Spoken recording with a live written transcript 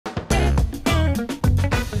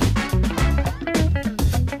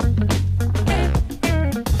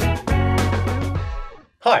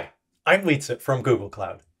I'm Wietse from Google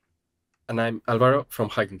Cloud. And I'm Alvaro from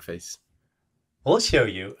Hugging Face. We'll show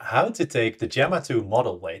you how to take the Gemma 2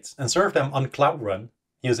 model weights and serve them on Cloud Run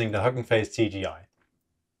using the Hugging Face TGI.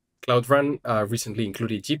 Cloud Run recently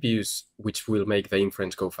included GPUs, which will make the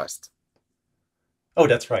inference go fast. Oh,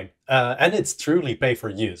 that's right. And it's truly pay for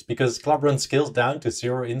use because Cloud Run scales down to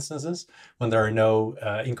 0 instances when there are no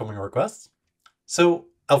incoming requests. So,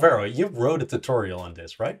 Alvaro, you wrote a tutorial on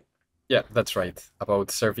this, right? Yeah, that's right,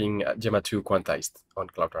 about serving Gemma 2 quantized on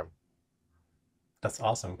Cloud Run. That's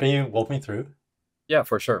awesome. Can you walk me through? Yeah,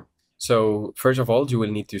 for sure. So first of all, you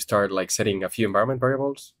will need to start setting a few environment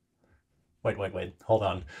variables. Wait. Hold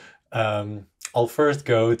on. I'll first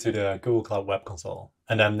go to the Google Cloud Web Console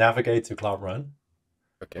and then navigate to Cloud Run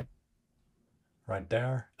Okay, right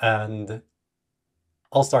there. And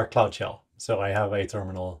I'll start Cloud Shell. So I have a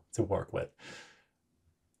terminal to work with.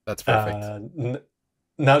 that's perfect. Uh,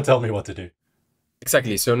 Now tell me what to do.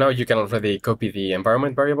 Exactly. So now you can already copy the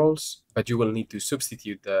environment variables, but you will need to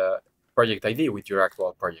substitute the project ID with your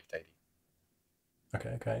actual project ID.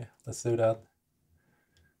 Okay. Let's do that.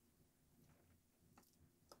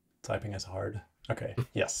 Typing is hard. Okay,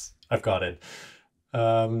 yes, I've got it.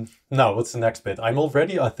 Now, what's the next bit? I'm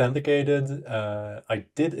already authenticated. I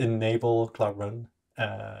did enable Cloud Run.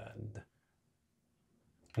 And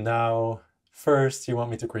now, first, you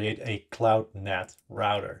want me to create a Cloud NAT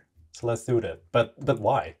router. So let's do that. But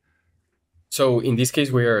why? So in this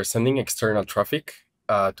case, we are sending external traffic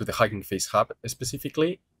to the Hugging Face hub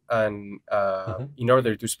specifically. And Mhm. in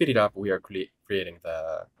order to speed it up, we are creating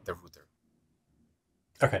the router.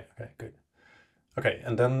 Okay, good. Okay,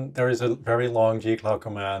 and then there is a very long gcloud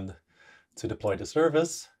command to deploy the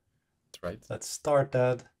service. That's right. Let's start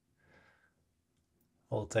that.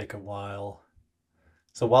 Will take a while.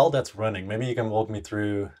 So while that's running, maybe you can walk me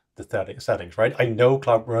through the settings, right? I know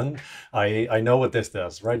Cloud Run. I know what this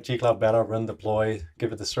does, right? gcloud beta run deploy,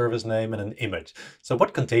 give it the service name and an image. So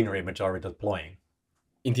what container image are we deploying?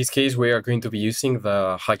 In this case, we are going to be using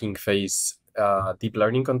the Hugging Face deep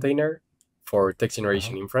learning container for text Uh-huh.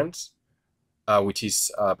 generation inference, which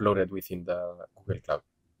is loaded within the Google Cloud.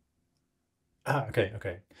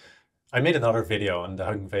 Okay. I made another video on the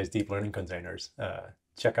Hugging Face deep learning containers.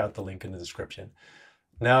 Check out the link in the description.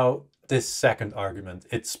 Now, this second argument,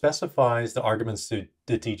 it specifies the arguments to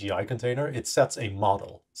the TGI container. It sets a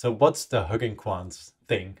model. So what's the Hugging Quants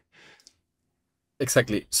thing?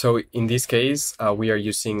 Exactly. So in this case, we are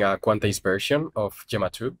using a quantized version of Gemma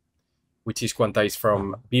 2, which is quantized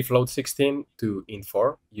from Uh-huh. bfloat 16 to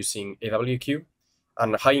int4 using AWQ.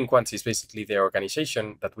 And Hugging Quants is basically the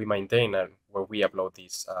organization that we maintain and where we upload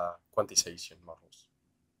these quantization models.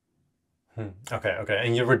 Okay.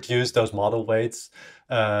 And you reduce those model weights,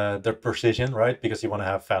 the precision, right? Because you want to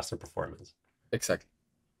have faster performance. Exactly.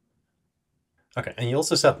 Okay, and you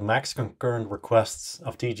also set max concurrent requests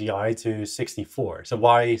of TGI to 64. So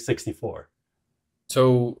why 64?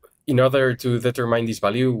 So in order to determine this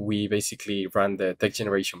value, we basically run the text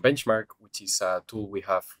generation benchmark, which is a tool we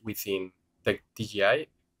have within TGI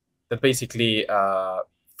that basically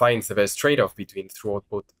finds the best trade-off between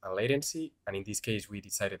throughput and latency. And in this case, we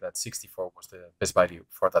decided that 64 was the best value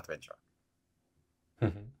for that benchmark.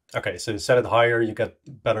 Okay, so set it higher, you get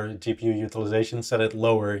better GPU utilization. Set it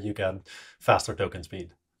lower, you get faster token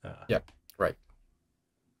speed. Yeah, right.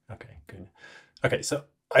 Okay, good. Okay, so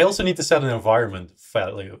I also need to set an environment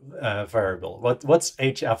value variable. What's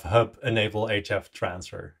HF hub enable HF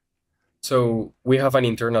transfer? So we have an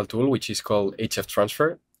internal tool which is called HF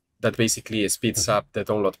transfer that basically speeds Mhm. up the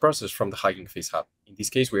download process from the Hugging Face hub. In this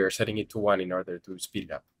case, we are setting it to 1 in order to speed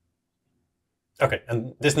it up. Okay,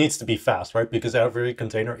 and this needs to be fast, right? Because every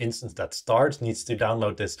container instance that starts needs to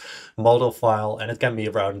download this model file, and it can be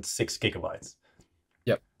around 6 GB.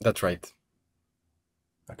 Yeah, that's right.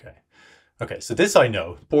 Okay, so this I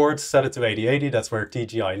know. Port, set it to 8080, that's where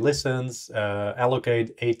TGI listens.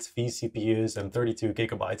 Allocate 8 vCPUs and 32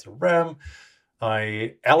 GB of RAM.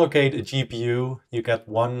 I allocate a GPU. You get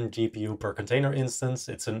 1 GPU per container instance.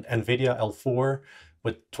 It's an NVIDIA L4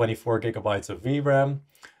 with 24 GB of VRAM.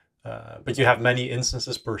 But you have many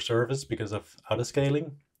instances per service because of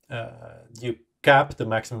autoscaling. You cap the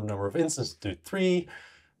maximum number of instances to 3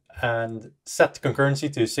 and set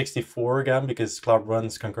concurrency to 64 again because Cloud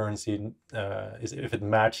Run's concurrency is if it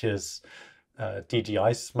matches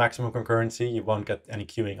TGI's maximum concurrency, you won't get any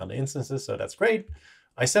queuing on the instances, so that's great.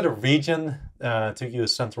 I set a region to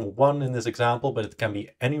use Central 1 in this example, but it can be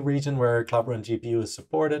any region where Cloud Run GPU is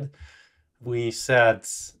supported. We set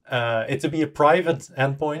it to be a private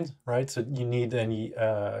endpoint, right? So you need any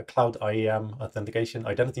Cloud IAM authentication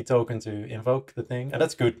identity token to invoke the thing. And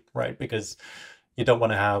that's good, right? Because you don't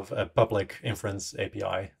want to have a public inference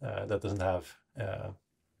API that doesn't have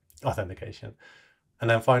authentication. And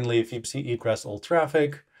then finally, VPC egress all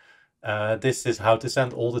traffic. This is how to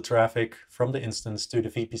send all the traffic from the instance to the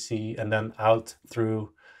VPC and then out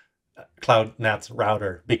through CloudNet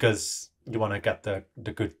router, because you want to get the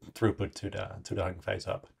good throughput to the Hugging Face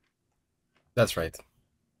hub. That's right.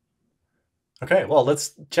 Okay, well,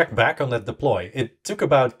 let's check back on that deploy. It took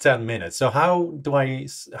about 10 minutes. So how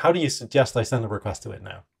do you suggest I send a request to it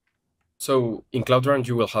now? So in Cloud Run,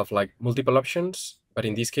 you will have like multiple options, but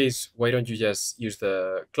in this case, why don't you just use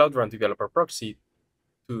the Cloud Run developer proxy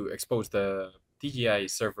to expose the TGI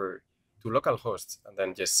server to local hosts and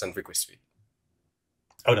then just send requests to it?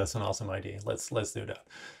 Oh, that's an awesome idea. Let's do that.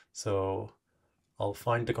 So I'll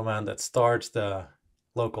find the command that starts the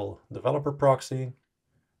local developer proxy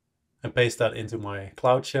and paste that into my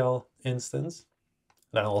Cloud Shell instance.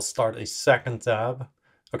 Then I'll start a second tab.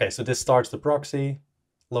 Okay, so this starts the proxy,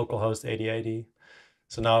 localhost 8080.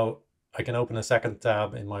 So now I can open a second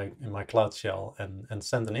tab in my Cloud Shell and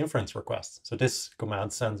send an inference request. So this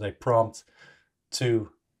command sends a prompt to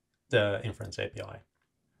the Inference API.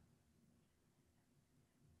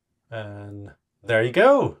 And there you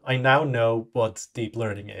go. I now know what deep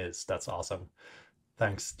learning is. That's awesome.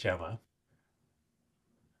 Thanks, Gemma.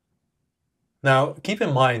 Now, keep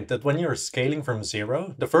in mind that when you're scaling from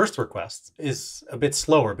 0, the first request is a bit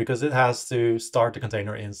slower because it has to start the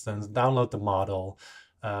container instance, download the model.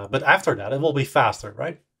 But after that, it will be faster,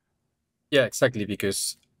 right? Yeah, exactly,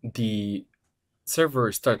 because the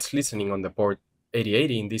server starts listening on the port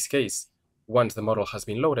 8080 in this case, once the model has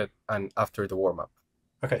been loaded and after the warm-up.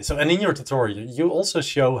 Okay, so and in your tutorial, you also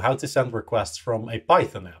show how to send requests from a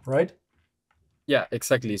Python app, right? Yeah,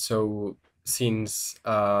 exactly. So since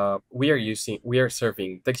we are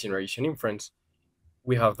serving text generation inference,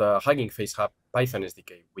 we have the Hugging Face Hub Python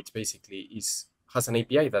SDK, which basically has an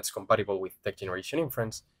API that's compatible with text generation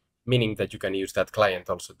inference, meaning that you can use that client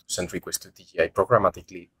also to send requests to TGI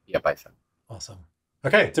programmatically via Python. Awesome.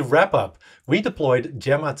 Okay, to wrap up, we deployed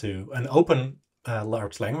Gemma 2, an open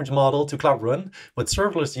large language model to Cloud Run with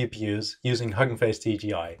serverless GPUs using Hugging Face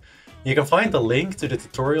TGI. You can find the link to the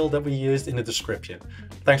tutorial that we used in the description.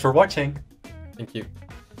 Thanks for watching. Thank you.